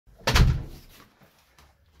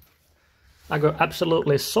I got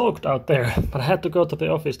absolutely soaked out there, but I had to go to the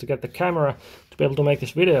office to get the camera to be able to make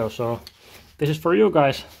this video, so this is for you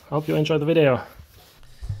guys. I hope you enjoy the video.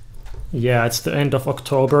 Yeah, it's the end of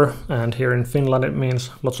October, and here in Finland it means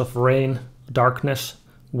lots of rain, darkness,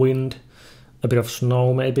 wind, a bit of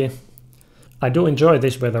snow maybe. I do enjoy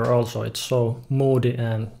this weather also. It's so moody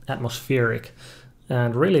and atmospheric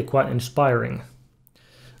and really quite inspiring.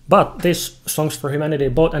 But this Songs for Humanity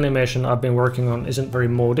boat animation I've been working on isn't very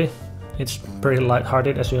moody. It's pretty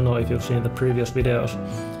light-hearted, as you know if you've seen the previous videos.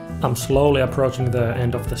 I'm slowly approaching the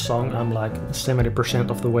end of the song. I'm like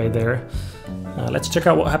 70% of the way there. Let's check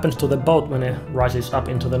out what happens to the boat when it rises up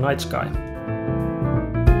into the night sky.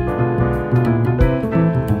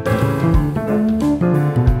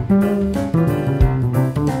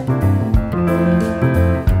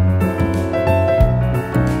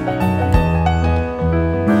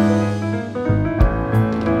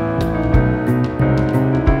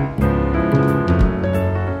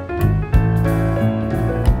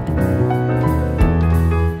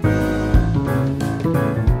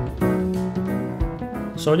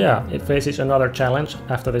 So yeah, it faces another challenge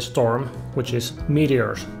after this storm, which is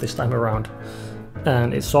meteors this time around.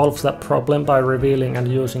 And it solves that problem by revealing and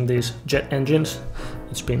using these jet engines.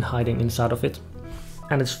 It's been hiding inside of it.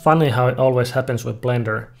 And it's funny how it always happens with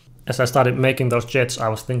Blender. As I started making those jets, I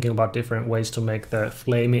was thinking about different ways to make the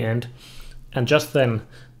flamey end. And just then,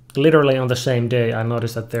 literally on the same day, I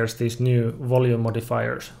noticed that there's these new volume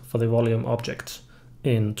modifiers for the volume objects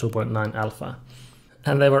in 2.9 alpha.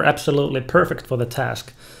 And they were absolutely perfect for the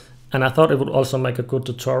task. And I thought it would also make a good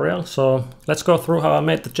tutorial, so let's go through how I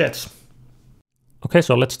made the jets. Okay,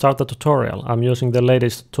 so let's start the tutorial. I'm using the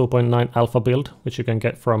latest 2.9 alpha build, which you can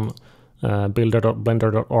get from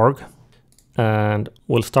builder.blender.org. And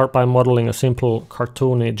we'll start by modeling a simple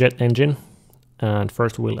cartoony jet engine. And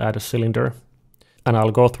first we'll add a cylinder. And I'll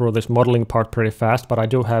go through this modeling part pretty fast, but I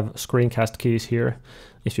do have screencast keys here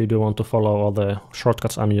if you do want to follow all the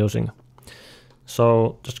shortcuts I'm using.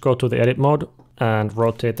 So just go to the edit mode and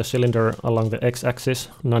rotate the cylinder along the x-axis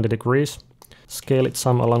 90 degrees. Scale it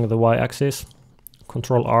some along the y-axis.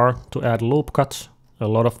 Control R to add loop cuts, a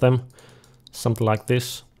lot of them, something like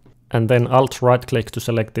this. And then Alt right click to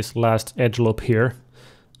select this last edge loop here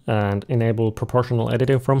and enable proportional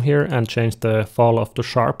editing from here and change the fall off to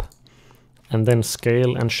sharp. And then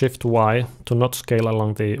scale and shift Y to not scale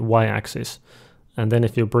along the y-axis. And then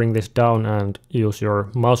if you bring this down and use your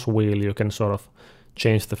mouse wheel, you can sort of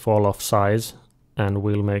change the fall off size, and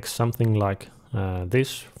we'll make something like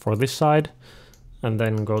this for this side, and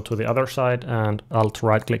then go to the other side and Alt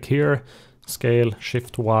right click here, scale,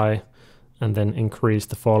 shift Y, and then increase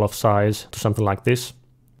the fall off size to something like this.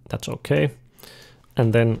 That's okay.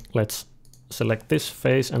 And then let's select this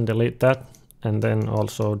face and delete that, and then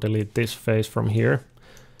also delete this face from here.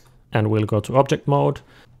 And we'll go to object mode,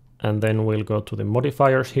 and then we'll go to the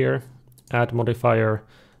modifiers here, add modifier,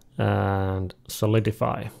 and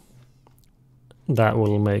solidify. That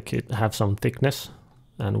will make it have some thickness,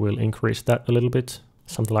 and we'll increase that a little bit.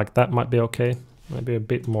 Something like that might be okay, maybe a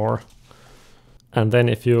bit more. And then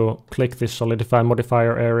if you click this solidify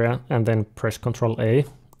modifier area and then press Ctrl A,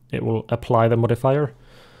 it will apply the modifier.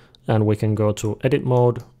 And we can go to edit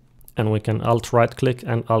mode, and we can Alt right click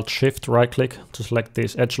and Alt shift right click to select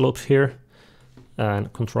these edge loops here,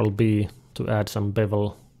 and Ctrl B to add some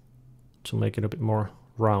bevel to make it a bit more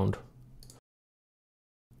round.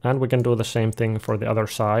 And we can do the same thing for the other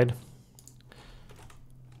side.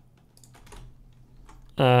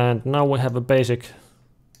 And now we have a basic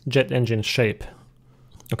jet engine shape.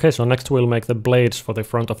 Okay, so next we'll make the blades for the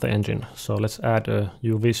front of the engine. So let's add a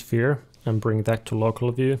UV sphere and bring that to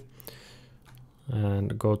local view.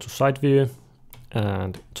 And go to side view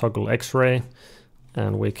and toggle X-ray.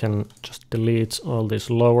 And we can just delete all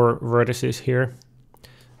these lower vertices here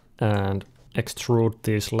and extrude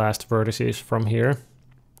these last vertices from here.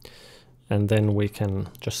 And then we can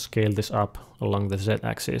just scale this up along the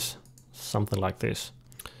Z-axis, something like this.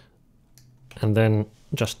 And then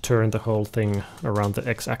just turn the whole thing around the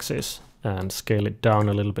X-axis and scale it down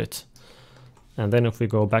a little bit. And then if we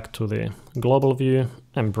go back to the global view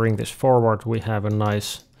and bring this forward, we have a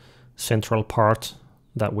nice central part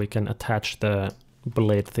that we can attach the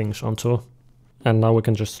blade things onto. And now we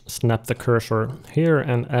can just snap the cursor here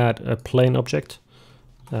and add a plane object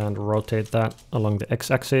and rotate that along the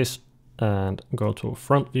X-axis and go to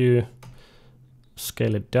front view,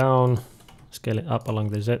 scale it down, scale it up along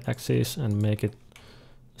the Z-axis and make it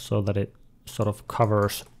so that it sort of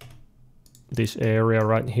covers this area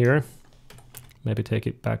right here. Maybe take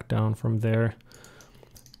it back down from there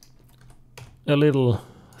a little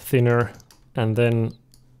thinner, and then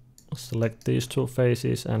select these two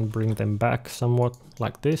faces and bring them back somewhat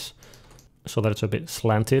like this, so that it's a bit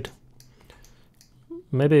slanted.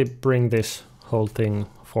 Maybe bring this whole thing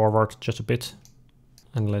forward just a bit,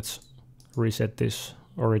 and let's reset this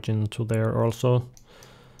origin to there also.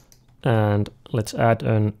 And let's add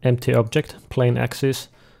an empty object, plane axis,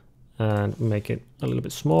 and make it a little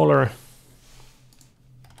bit smaller.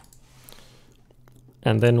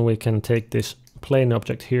 And then we can take this plane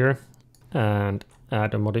object here and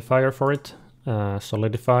add a modifier for it,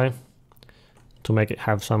 solidify, to make it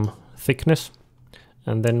have some thickness.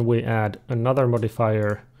 And then we add another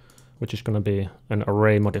modifier, which is going to be an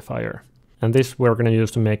array modifier. And this we're going to use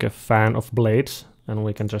to make a fan of blades, and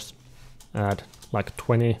we can just add like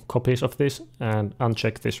 20 copies of this and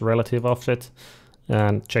uncheck this relative offset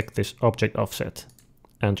and check this object offset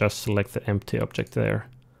and just select the empty object there.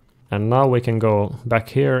 And now we can go back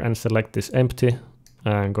here and select this empty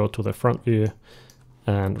and go to the front view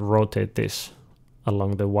and rotate this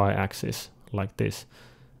along the y-axis like this.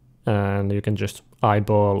 And you can just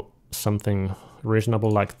eyeball something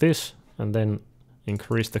reasonable like this and then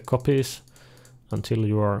increase the copies until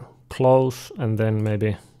you are close, and then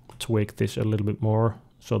maybe tweak this a little bit more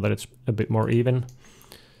so that it's a bit more even.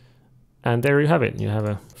 And there you have it. You have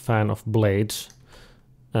a fan of blades.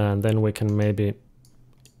 And then we can maybe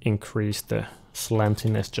increase the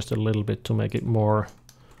slantiness just a little bit to make it more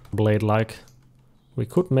blade-like. We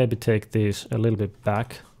could maybe take these a little bit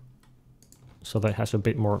back so that it has a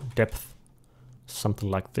bit more depth. Something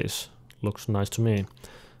like this looks nice to me.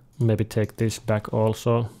 Maybe take this back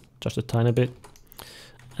also, just a tiny bit.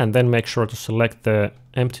 And then make sure to select the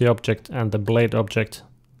empty object and the blade object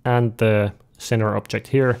and the center object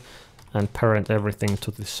here and parent everything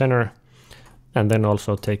to the center. And then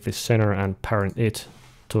also take this center and parent it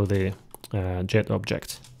to the jet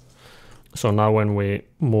object. So now when we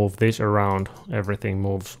move this around, everything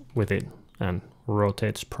moves with it and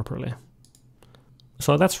rotates properly.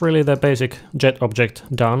 So that's really the basic jet object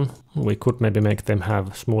done. We could maybe make them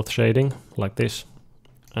have smooth shading like this.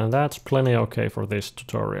 And that's plenty okay for this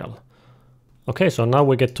tutorial. Okay, so now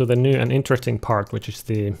we get to the new and interesting part, which is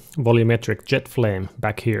the volumetric jet flame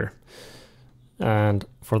back here. And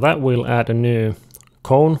for that we'll add a new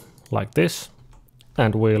cone like this,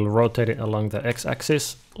 and we'll rotate it along the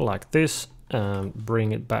x-axis like this, and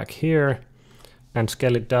bring it back here, and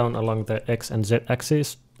scale it down along the x and z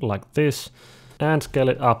axis like this, and scale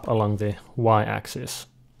it up along the y-axis,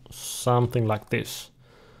 something like this.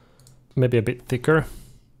 Maybe a bit thicker.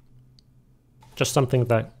 Just something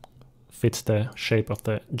that fits the shape of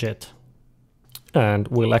the jet. And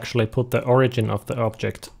we'll actually put the origin of the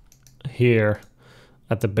object here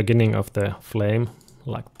at the beginning of the flame,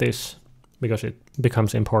 like this, because it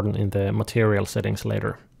becomes important in the material settings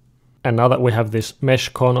later. And now that we have this mesh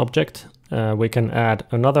cone object, we can add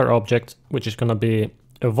another object, which is going to be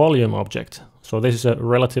a volume object. So this is a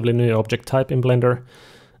relatively new object type in Blender,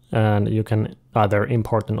 and you can either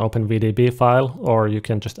import an OpenVDB file, or you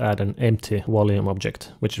can just add an empty volume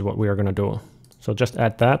object, which is what we are going to do. So just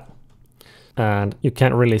add that. And you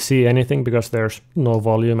can't really see anything because there's no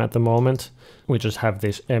volume at the moment. We just have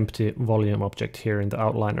this empty volume object here in the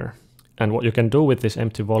outliner. And what you can do with this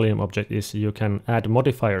empty volume object is you can add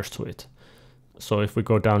modifiers to it. So if we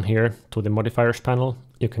go down here to the modifiers panel,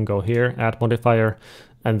 you can go here, add modifier,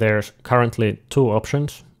 and there's currently two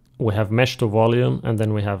options. We have mesh to volume, and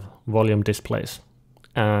then we have volume displace.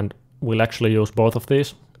 And we'll actually use both of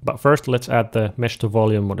these. But first let's add the mesh to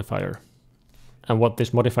volume modifier. And what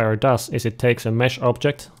this modifier does is it takes a mesh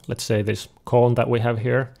object, let's say this cone that we have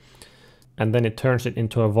here, and then it turns it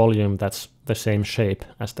into a volume that's the same shape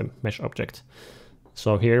as the mesh object.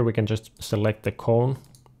 So here we can just select the cone,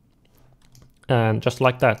 and just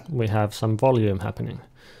like that we have some volume happening.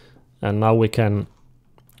 And now we can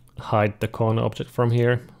hide the cone object from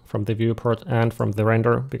here, from the viewport and from the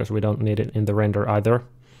render, because we don't need it in the render either.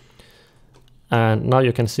 And now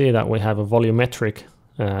you can see that we have a volumetric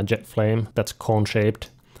jet flame that's cone shaped.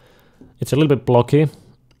 It's a little bit blocky,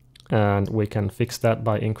 and we can fix that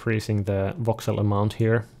by increasing the voxel amount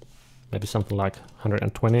here, maybe something like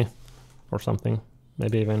 120 or something,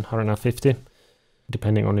 maybe even 150,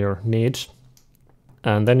 depending on your needs.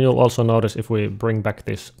 And then you'll also notice if we bring back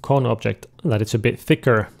this cone object that it's a bit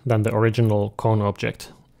thicker than the original cone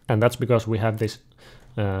object. And that's because we have this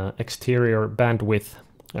exterior bandwidth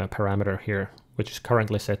parameter here, which is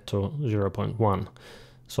currently set to 0.1.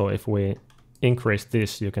 So if we increase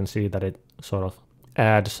this, you can see that it sort of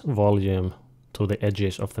adds volume to the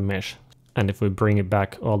edges of the mesh. And if we bring it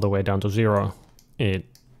back all the way down to 0, it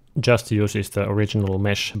just uses the original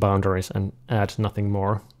mesh boundaries and adds nothing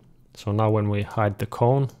more. So now when we hide the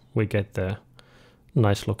cone, we get the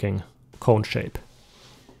nice looking cone shape.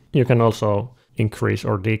 You can also increase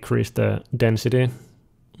or decrease the density.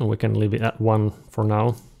 We can leave it at 1 for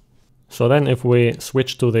now. So then if we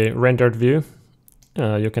switch to the rendered view,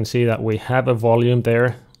 you can see that we have a volume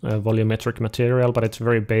there, a volumetric material, but it's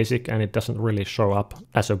very basic and it doesn't really show up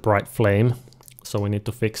as a bright flame. So we need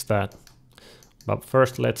to fix that. But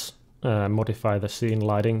first let's modify the scene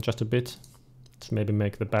lighting just a bit. Let's maybe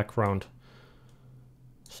make the background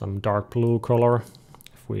some dark blue color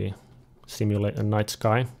if we simulate a night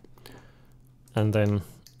sky. And then,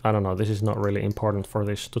 I don't know, this is not really important for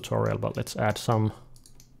this tutorial, but let's add some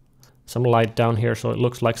light down here so it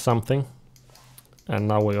looks like something. And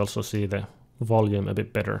now we also see the volume a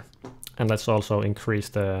bit better. And let's also increase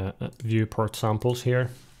the viewport samples here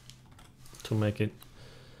to make it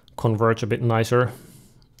converge a bit nicer.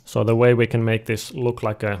 So the way we can make this look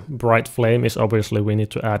like a bright flame is obviously we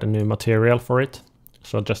need to add a new material for it.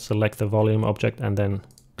 So just select the volume object and then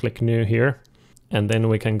click new here. And then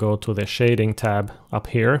we can go to the shading tab up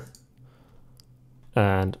here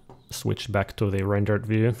and switch back to the rendered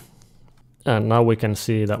view. And now we can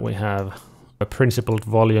see that we have a principled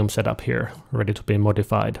volume set up here, ready to be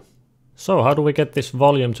modified. So how do we get this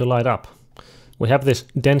volume to light up? We have this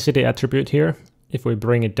density attribute here. If we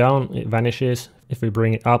bring it down, it vanishes. If we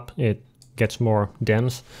bring it up, it gets more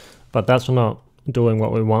dense, but that's not doing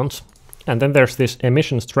what we want. And then there's this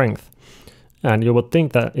emission strength. And you would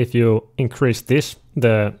think that if you increase this,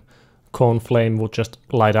 the cone flame would just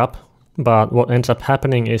light up. But what ends up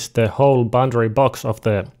happening is the whole boundary box of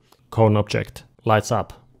the cone object lights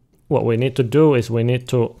up. What we need to do is we need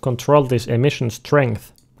to control this emission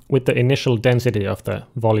strength with the initial density of the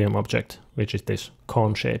volume object, which is this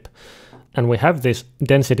cone shape. And we have this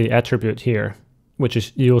density attribute here, which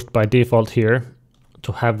is used by default here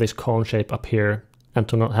to have this cone shape up here and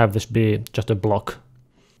to not have this be just a block.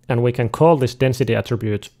 And we can call this density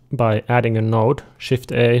attribute by adding a node,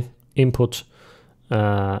 Shift-A, input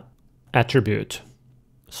attribute.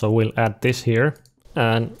 So we'll add this here.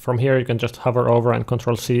 And from here you can just hover over and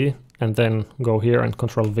Control-C and then go here and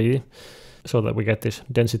Control-V so that we get this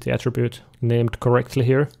density attribute named correctly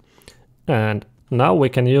here. And now we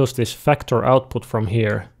can use this factor output from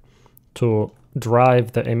here to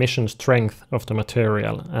drive the emission strength of the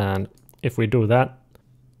material. And if we do that,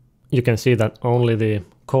 you can see that only the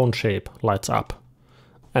cone shape lights up.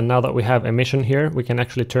 And now that we have emission here, we can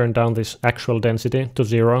actually turn down this actual density to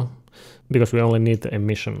 0 because we only need the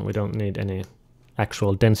emission. We don't need any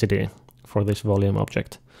actual density for this volume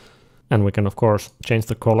object. And we can of course change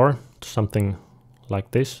the color to something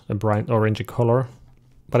like this, a bright orangey color.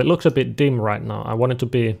 But it looks a bit dim right now. I want it to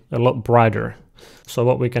be a lot brighter. So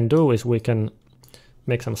what we can do is we can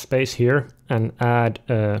make some space here and add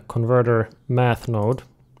a converter math node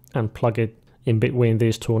and plug it in between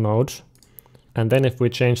these two nodes. And then if we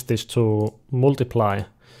change this to multiply,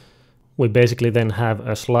 we basically then have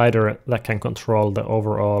a slider that can control the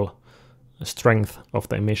overall strength of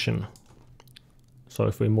the emission. So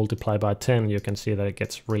if we multiply by 10, you can see that it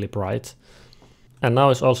gets really bright. And now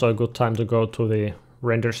is also a good time to go to the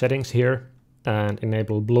render settings here and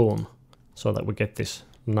enable bloom so that we get this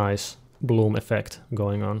nice bloom effect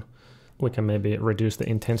going on. We can maybe reduce the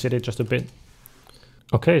intensity just a bit.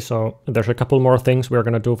 Okay, so there's a couple more things we're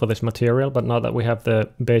going to do for this material, but now that we have the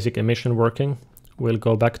basic emission working, we'll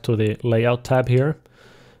go back to the layout tab here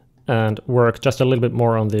and work just a little bit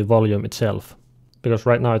more on the volume itself, because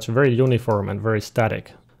right now it's very uniform and very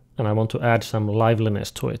static, and I want to add some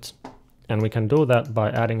liveliness to it. And we can do that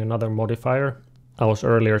by adding another modifier. I was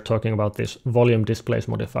earlier talking about this volume displace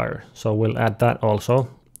modifier, so we'll add that also.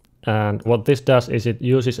 And what this does is it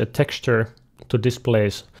uses a texture to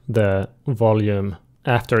displace the volume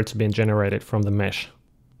after it's been generated from the mesh.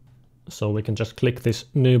 So we can just click this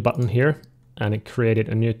new button here and it created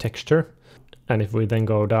a new texture. And if we then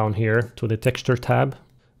go down here to the texture tab,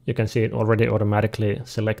 you can see it already automatically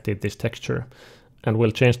selected this texture. And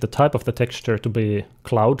we'll change the type of the texture to be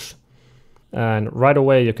clouds. And right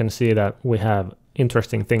away you can see that we have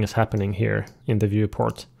interesting things happening here in the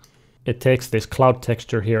viewport. It takes this cloud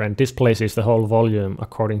texture here and displaces the whole volume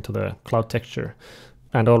according to the cloud texture.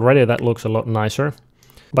 And already that looks a lot nicer,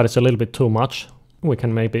 but it's a little bit too much. We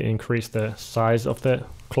can maybe increase the size of the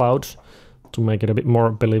clouds to make it a bit more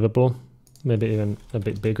believable, maybe even a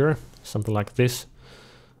bit bigger, something like this.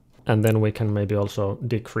 And then we can maybe also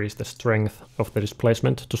decrease the strength of the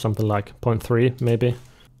displacement to something like 0.3 maybe.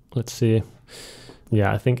 Let's see.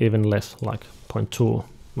 Yeah, I think even less, like 0.2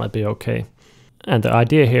 might be okay. And the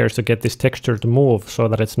idea here is to get this texture to move so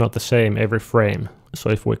that it's not the same every frame. So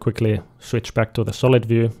if we quickly switch back to the solid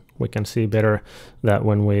view, we can see better that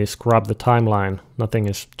when we scrub the timeline, nothing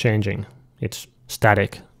is changing. It's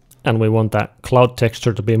static. And we want that cloud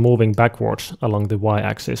texture to be moving backwards along the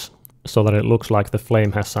y-axis so that it looks like the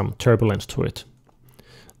flame has some turbulence to it.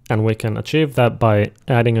 And we can achieve that by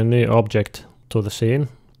adding a new object to the scene.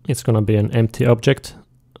 It's going to be an empty object,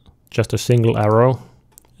 just a single arrow,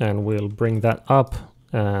 and we'll bring that up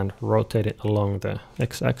and rotate it along the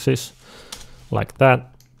x-axis like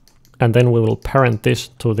that. And then we will parent this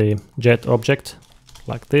to the jet object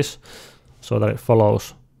like this so that it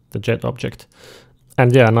follows the jet object.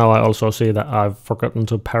 And yeah, now I also see that I've forgotten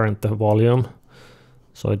to parent the volume,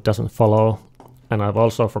 so it doesn't follow. And I've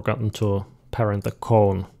also forgotten to parent the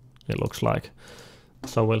cone, it looks like.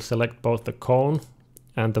 So we'll select both the cone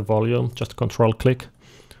and the volume, just control click.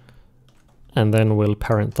 And then we'll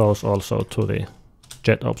parent those also to the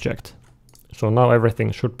jet object. So now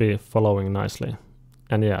everything should be following nicely.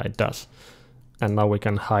 And yeah, it does. And now we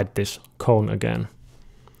can hide this cone again.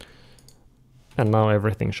 And now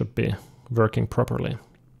everything should be working properly.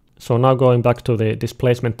 So now going back to the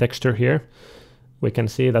displacement texture here, we can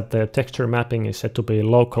see that the texture mapping is set to be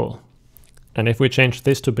local. And if we change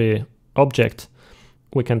this to be object,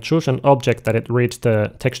 we can choose an object that it reads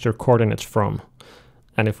the texture coordinates from.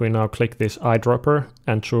 And if we now click this eyedropper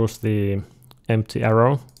and choose the empty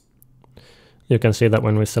arrow, you can see that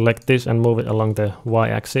when we select this and move it along the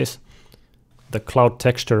y-axis, the cloud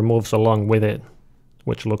texture moves along with it,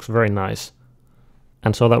 which looks very nice.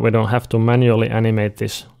 And so that we don't have to manually animate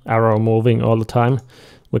this arrow moving all the time,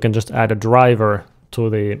 we can just add a driver to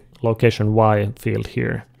the location Y field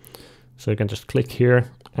here. So you can just click here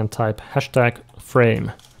and type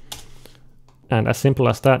 #frame. And as simple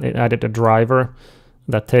as that, it added a driver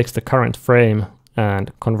that takes the current frame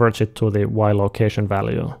and converts it to the Y location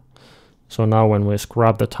value. So now when we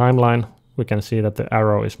scrub the timeline, we can see that the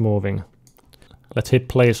arrow is moving. Let's hit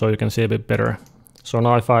play so you can see a bit better. So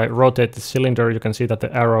now if I rotate the cylinder, you can see that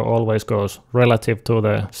the arrow always goes relative to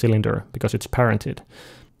the cylinder because it's parented.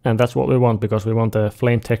 And that's what we want, because we want the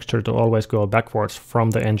flame texture to always go backwards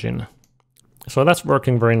from the engine. So that's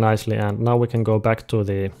working very nicely, and now we can go back to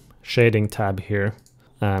the shading tab here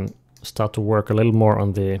and start to work a little more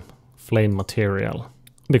on the flame material.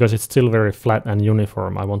 Because it's still very flat and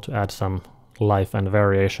uniform, I want to add some life and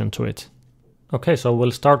variation to it. Okay, so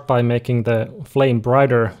we'll start by making the flame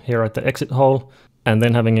brighter here at the exit hole, and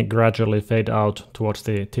then having it gradually fade out towards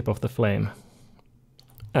the tip of the flame.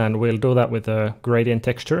 And we'll do that with a gradient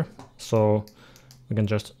texture. So we can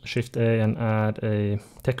just Shift A and add a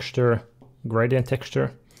texture, gradient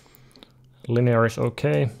texture. Linear is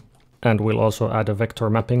okay. And we'll also add a vector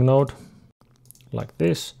mapping node like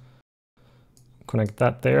this. Connect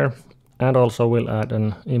that there. And also we'll add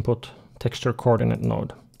an input texture coordinate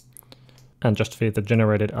node. And just feed the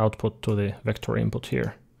generated output to the vector input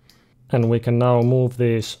here. And we can now move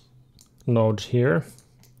these nodes here.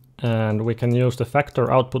 And we can use the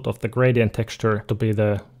factor output of the gradient texture to be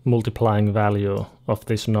the multiplying value of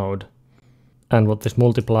this node. And what this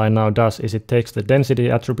multiply now does is it takes the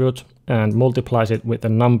density attribute and multiplies it with a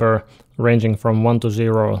number ranging from 1 to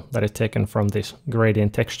 0 that is taken from this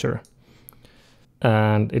gradient texture.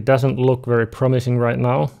 And it doesn't look very promising right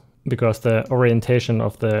now because the orientation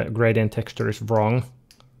of the gradient texture is wrong.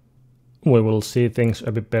 We will see things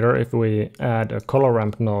a bit better if we add a color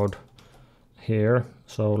ramp node here.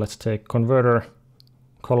 So let's take converter,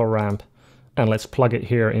 color ramp, and let's plug it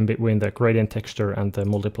here in between the gradient texture and the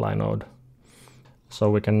multiply node. So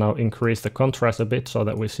we can now increase the contrast a bit so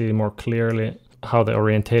that we see more clearly how the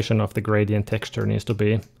orientation of the gradient texture needs to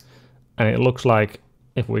be. And it looks like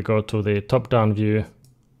if we go to the top-down view,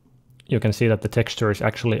 you can see that the texture is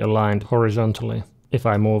actually aligned horizontally. If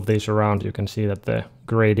I move these around, you can see that the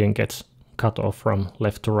gradient gets cut off from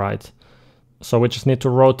left to right. So we just need to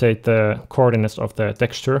rotate the coordinates of the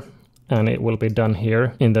texture, and it will be done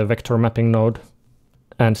here in the vector mapping node.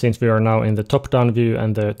 And since we are now in the top-down view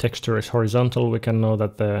and the texture is horizontal, we can know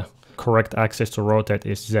that the correct axis to rotate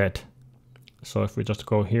is Z. So if we just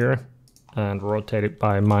go here and rotate it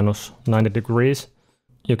by -90 degrees,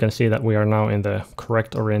 you can see that we are now in the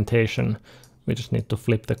correct orientation. We just need to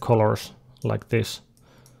flip the colors like this.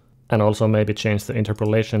 And also maybe change the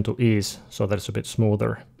interpolation to ease so that it's a bit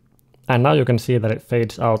smoother. And now you can see that it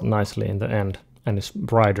fades out nicely in the end and is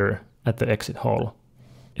brighter at the exit hole.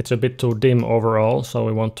 It's a bit too dim overall, so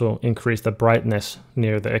we want to increase the brightness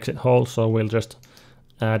near the exit hole. So we'll just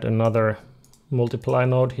add another multiply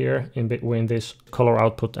node here in between this color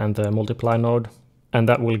output and the multiply node. And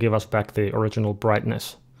that will give us back the original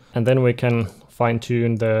brightness. And then we can fine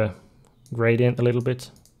tune the gradient a little bit.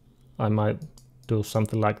 I might do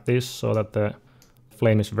something like this so that the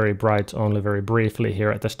flame is very bright only very briefly here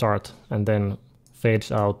at the start and then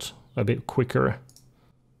fades out a bit quicker.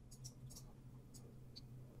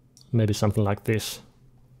 maybe something like this.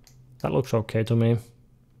 That looks okay to me.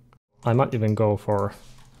 I might even go for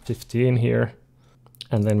 15 here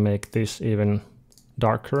and then make this even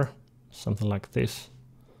darker, something like this.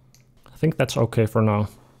 I think that's okay for now.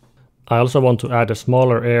 I also want to add a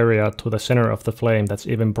smaller area to the center of the flame that's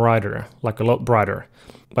even brighter, like a lot brighter,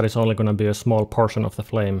 but it's only going to be a small portion of the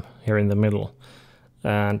flame here in the middle.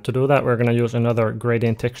 And to do that, we're going to use another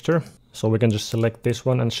gradient texture. So we can just select this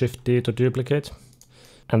one and Shift D to duplicate.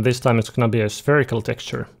 And this time it's going to be a spherical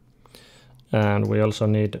texture. And we also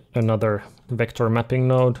need another vector mapping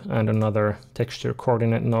node and another texture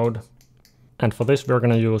coordinate node. And for this, we're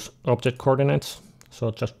going to use object coordinates.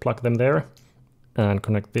 So just plug them there and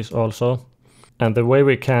connect this also. And the way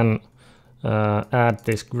we can add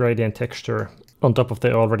this gradient texture on top of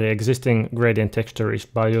the already existing gradient texture is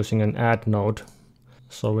by using an add node.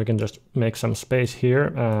 So we can just make some space here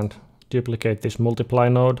and duplicate this multiply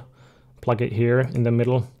node, plug it here in the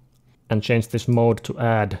middle, and change this mode to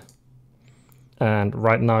add. And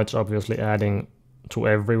right now it's obviously adding to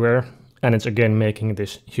everywhere, and it's again making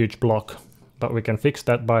this huge block. But we can fix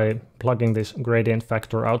that by plugging this gradient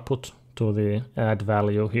factor output to the add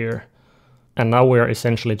value here. And now we are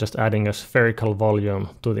essentially just adding a spherical volume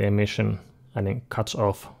to the emission, and it cuts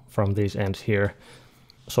off from these ends here.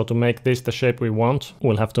 So to make this the shape we want,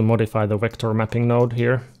 we'll have to modify the vector mapping node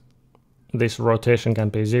here. This rotation can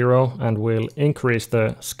be 0, and we'll increase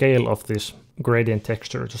the scale of this gradient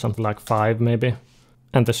texture to something like 5 maybe.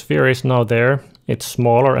 And the sphere is now there. It's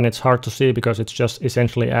smaller and it's hard to see because it's just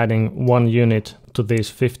essentially adding 1 unit to these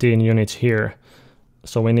 15 units here.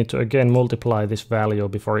 So we need to again multiply this value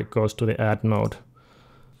before it goes to the add node.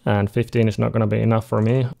 And 15 is not going to be enough for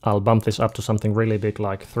me. I'll bump this up to something really big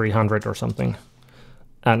like 300 or something.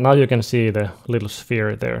 And now you can see the little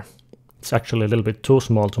sphere there. It's actually a little bit too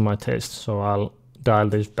small to my taste, so I'll dial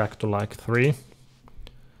this back to like 3.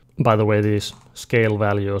 By the way, these scale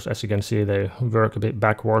values, as you can see, they work a bit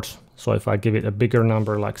backwards. So if I give it a bigger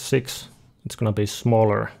number like 6, it's going to be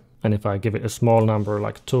smaller. And if I give it a small number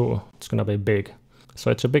like 2, it's going to be big.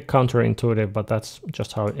 So it's a bit counterintuitive, but that's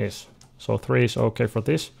just how it is. So 3 is okay for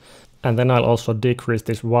this. And then I'll also decrease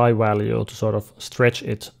this Y value to sort of stretch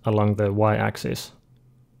it along the Y axis.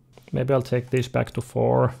 Maybe I'll take this back to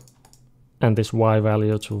 4 and this Y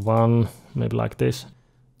value to 1, maybe like this.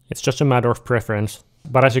 It's just a matter of preference.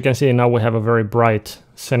 But as you can see, now we have a very bright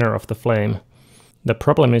center of the flame. The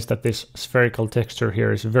problem is that this spherical texture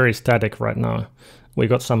here is very static right now. We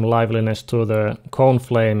got some liveliness to the cone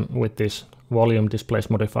flame with this volume displace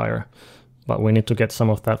modifier, but we need to get some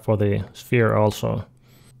of that for the sphere also.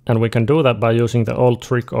 And we can do that by using the old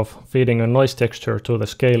trick of feeding a noise texture to the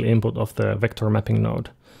scale input of the vector mapping node.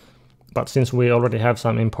 But since we already have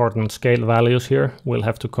some important scale values here, we'll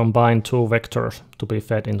have to combine 2 vectors to be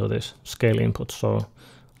fed into this scale input. So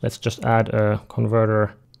let's just add a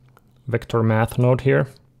converter vector math node here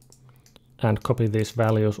and copy these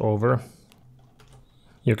values over.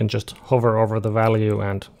 You can just hover over the value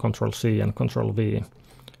and Ctrl C and Ctrl V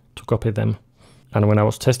to copy them. And when I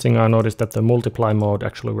was testing, I noticed that the multiply mode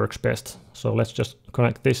actually works best. So let's just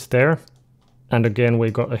connect this there. And again,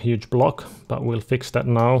 we got a huge block, but we'll fix that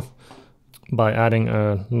now by adding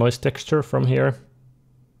a noise texture from here.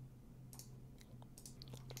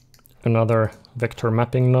 Another vector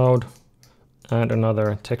mapping node and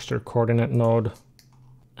another texture coordinate node.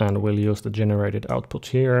 And we'll use the generated output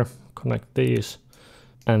here, connect these,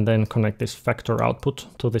 and then connect this factor output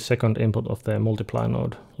to the second input of the multiply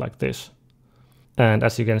node like this. And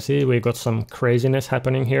as you can see, we got some craziness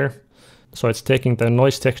happening here. So it's taking the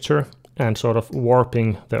noise texture and sort of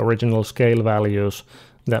warping the original scale values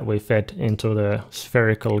that we fed into the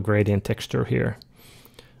spherical gradient texture here.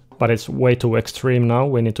 But it's way too extreme now,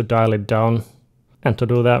 we need to dial it down. And to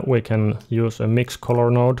do that, we can use a mix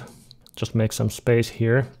color node. Just make some space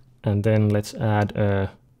here, and then let's add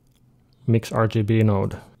a mix RGB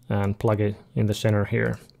node and plug it in the center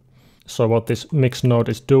here. So what this mix node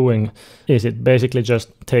is doing is it basically just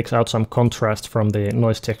takes out some contrast from the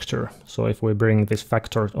noise texture. So if we bring this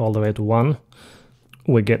factor all the way to 1,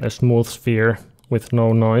 we get a smooth sphere with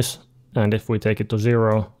no noise. And if we take it to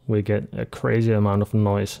 0, we get a crazy amount of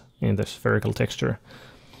noise in the spherical texture.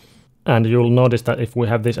 And you'll notice that if we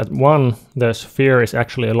have this at 1, the sphere is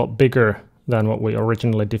actually a lot bigger than what we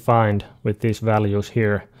originally defined with these values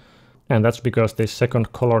here. And that's because this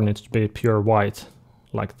second color needs to be pure white,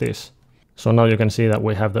 like this. So now you can see that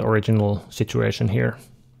we have the original situation here.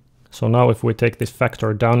 So now if we take this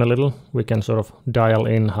factor down a little, we can sort of dial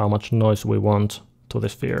in how much noise we want to the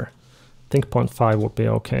sphere. I think 0.5 would be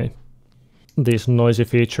okay. These noisy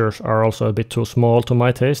features are also a bit too small to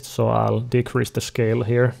my taste, so I'll decrease the scale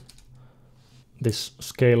here this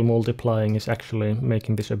scale multiplying is actually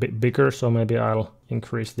making this a bit bigger, so maybe I'll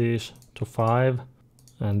increase these to 5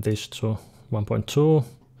 and this to 1.2.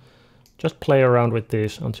 Just play around with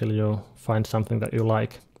these until you find something that you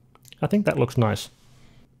like. I think that looks nice.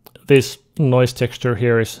 This noise texture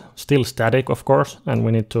here is still static, of course, and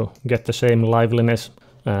we need to get the same liveliness,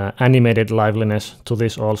 animated liveliness to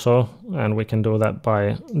this also, and we can do that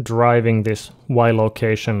by driving this Y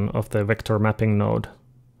location of the vector mapping node.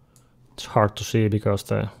 It's hard to see because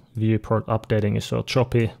the viewport updating is so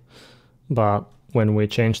choppy, but when we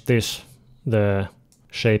change this, the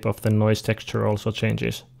shape of the noise texture also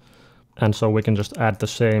changes. And so we can just add the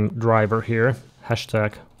same driver here,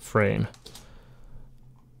 hashtag frame.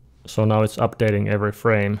 So now it's updating every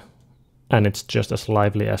frame, and it's just as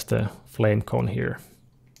lively as the flame cone here.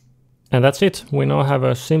 And that's it. We now have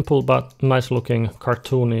a simple but nice looking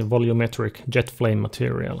cartoony volumetric jet flame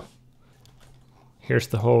material. Here's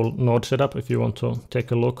the whole node setup if you want to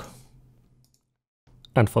take a look.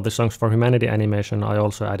 And for the Songs for Humanity animation, I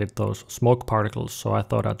also added those smoke particles, so I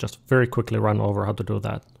thought I'd just very quickly run over how to do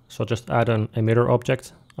that. So just add an emitter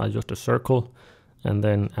object. I used a circle, and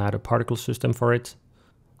then add a particle system for it.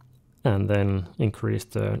 And then increase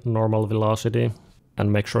the normal velocity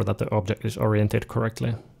and make sure that the object is oriented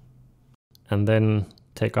correctly. And then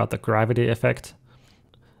take out the gravity effect,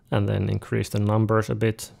 and then increase the numbers a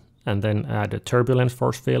bit, and then add a turbulence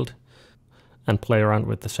force field and play around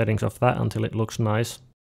with the settings of that until it looks nice.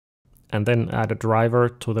 And then add a driver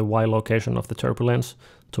to the Y location of the turbulence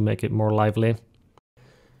to make it more lively.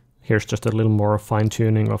 Here's just a little more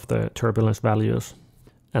fine-tuning of the turbulence values.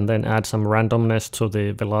 And then add some randomness to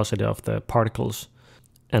the velocity of the particles.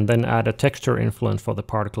 And then add a texture influence for the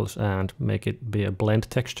particles and make it be a blend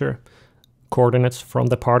texture. Coordinates from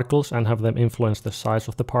the particles and have them influence the size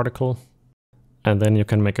of the particle. And then you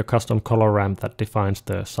can make a custom color ramp that defines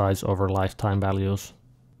the size over lifetime values.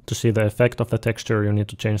 To see the effect of the texture, you need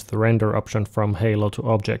to change the render option from halo to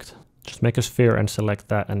object. Just make a sphere and select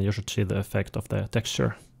that, and you should see the effect of the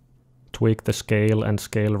texture. Tweak the scale and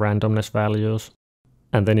scale randomness values.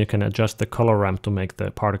 And then you can adjust the color ramp to make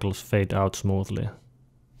the particles fade out smoothly.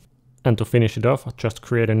 And to finish it off, just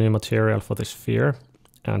create a new material for the sphere.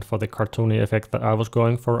 And for the cartoony effect that I was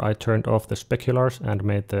going for, I turned off the speculars and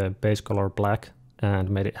made the base color black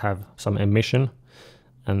and made it have some emission.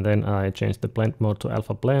 And then I changed the blend mode to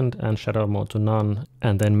alpha blend and shadow mode to none,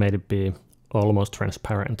 and then made it be almost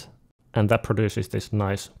transparent. And that produces this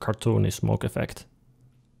nice cartoony smoke effect.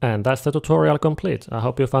 And that's the tutorial complete. I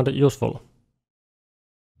hope you found it useful.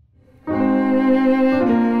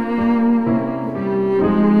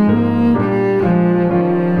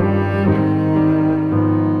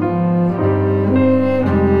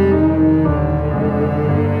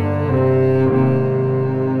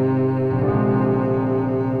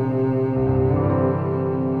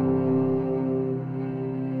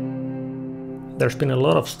 There's been a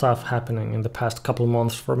lot of stuff happening in the past couple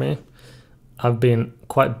months for me. I've been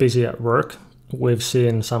quite busy at work. We've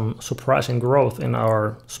seen some surprising growth in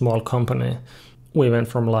our small company. We went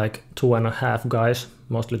from like 2.5 guys,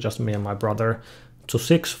 mostly just me and my brother, to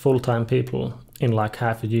 6 full-time people in like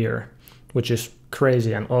half a year, which is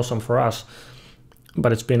crazy and awesome for us,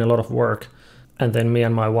 but it's been a lot of work. And then me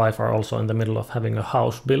and my wife are also in the middle of having a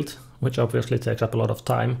house built, which obviously takes up a lot of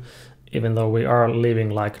time, even though we are leaving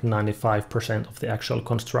like 95% of the actual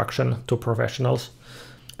construction to professionals.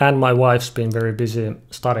 And my wife's been very busy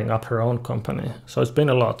starting up her own company, so it's been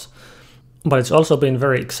a lot. But it's also been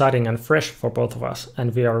very exciting and fresh for both of us,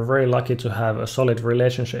 and we are very lucky to have a solid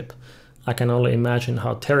relationship. I can only imagine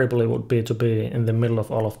how terrible it would be to be in the middle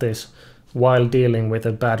of all of this while dealing with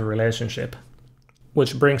a bad relationship.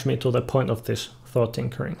 Which brings me to the point of this thought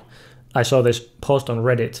tinkering. I saw this post on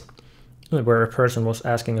Reddit where a person was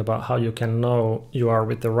asking about how you can know you are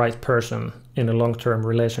with the right person in a long-term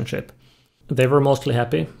relationship. They were mostly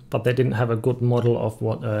happy, but they didn't have a good model of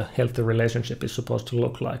what a healthy relationship is supposed to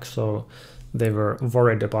look like, so they were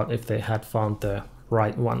worried about if they had found the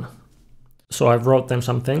right one. So I wrote them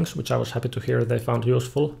some things, which I was happy to hear they found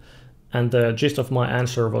useful, and the gist of my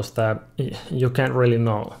answer was that you can't really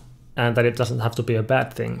know, and that it doesn't have to be a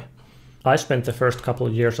bad thing. I spent the first couple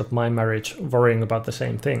of years of my marriage worrying about the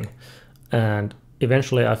same thing, and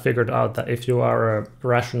eventually I figured out that if you are a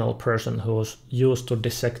rational person who's used to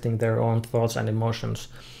dissecting their own thoughts and emotions,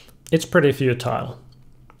 it's pretty futile.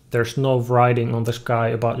 There's no writing on the sky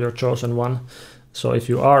about your chosen one, so if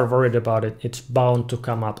you are worried about it, it's bound to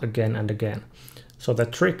come up again and again. So the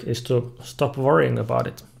trick is to stop worrying about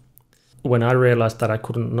it. When I realized that I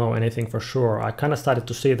couldn't know anything for sure, I kind of started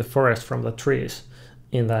to see the forest from the trees,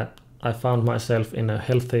 in that I found myself in a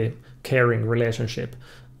healthy, caring relationship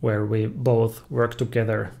where we both work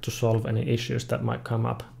together to solve any issues that might come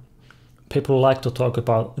up. People like to talk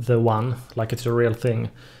about the one, like it's a real thing,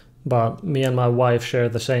 but me and my wife share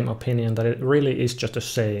the same opinion that it really is just a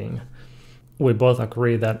saying. We both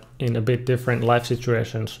agree that in a bit different life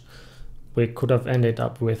situations, we could have ended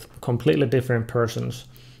up with completely different persons,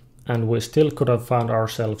 and we still could have found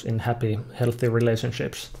ourselves in happy, healthy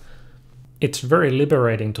relationships. It's very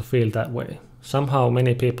liberating to feel that way. Somehow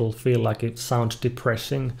many people feel like it sounds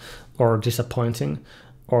depressing or disappointing,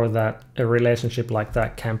 or that a relationship like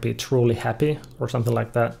that can't be truly happy or something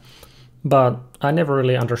like that. But I never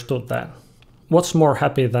really understood that. What's more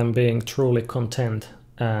happy than being truly content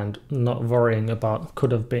and not worrying about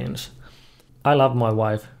could have beens? I love my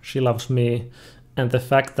wife, she loves me, and the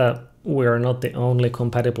fact that we are not the only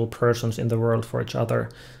compatible persons in the world for each other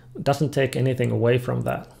doesn't take anything away from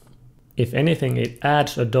that. If anything, it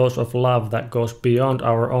adds a dose of love that goes beyond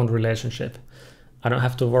our own relationship. I don't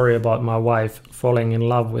have to worry about my wife falling in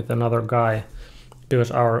love with another guy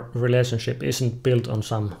because our relationship isn't built on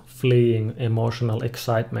some fleeting emotional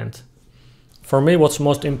excitement. For me, what's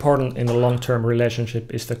most important in a long-term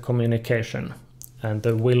relationship is the communication and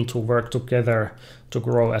the will to work together to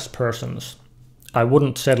grow as persons. I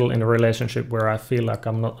wouldn't settle in a relationship where I feel like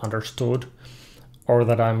I'm not understood, or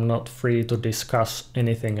that I'm not free to discuss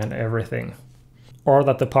anything and everything, or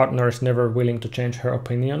that the partner is never willing to change her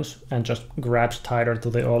opinions and just grabs tighter to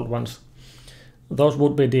the old ones. Those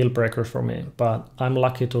would be deal breakers for me, but I'm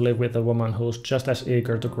lucky to live with a woman who's just as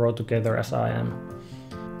eager to grow together as I am.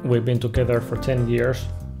 We've been together for 10 years,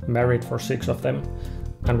 married for 6 of them,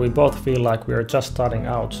 and we both feel like we're just starting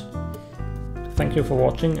out. Thank you for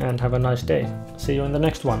watching and have a nice day. See you in the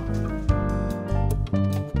next one.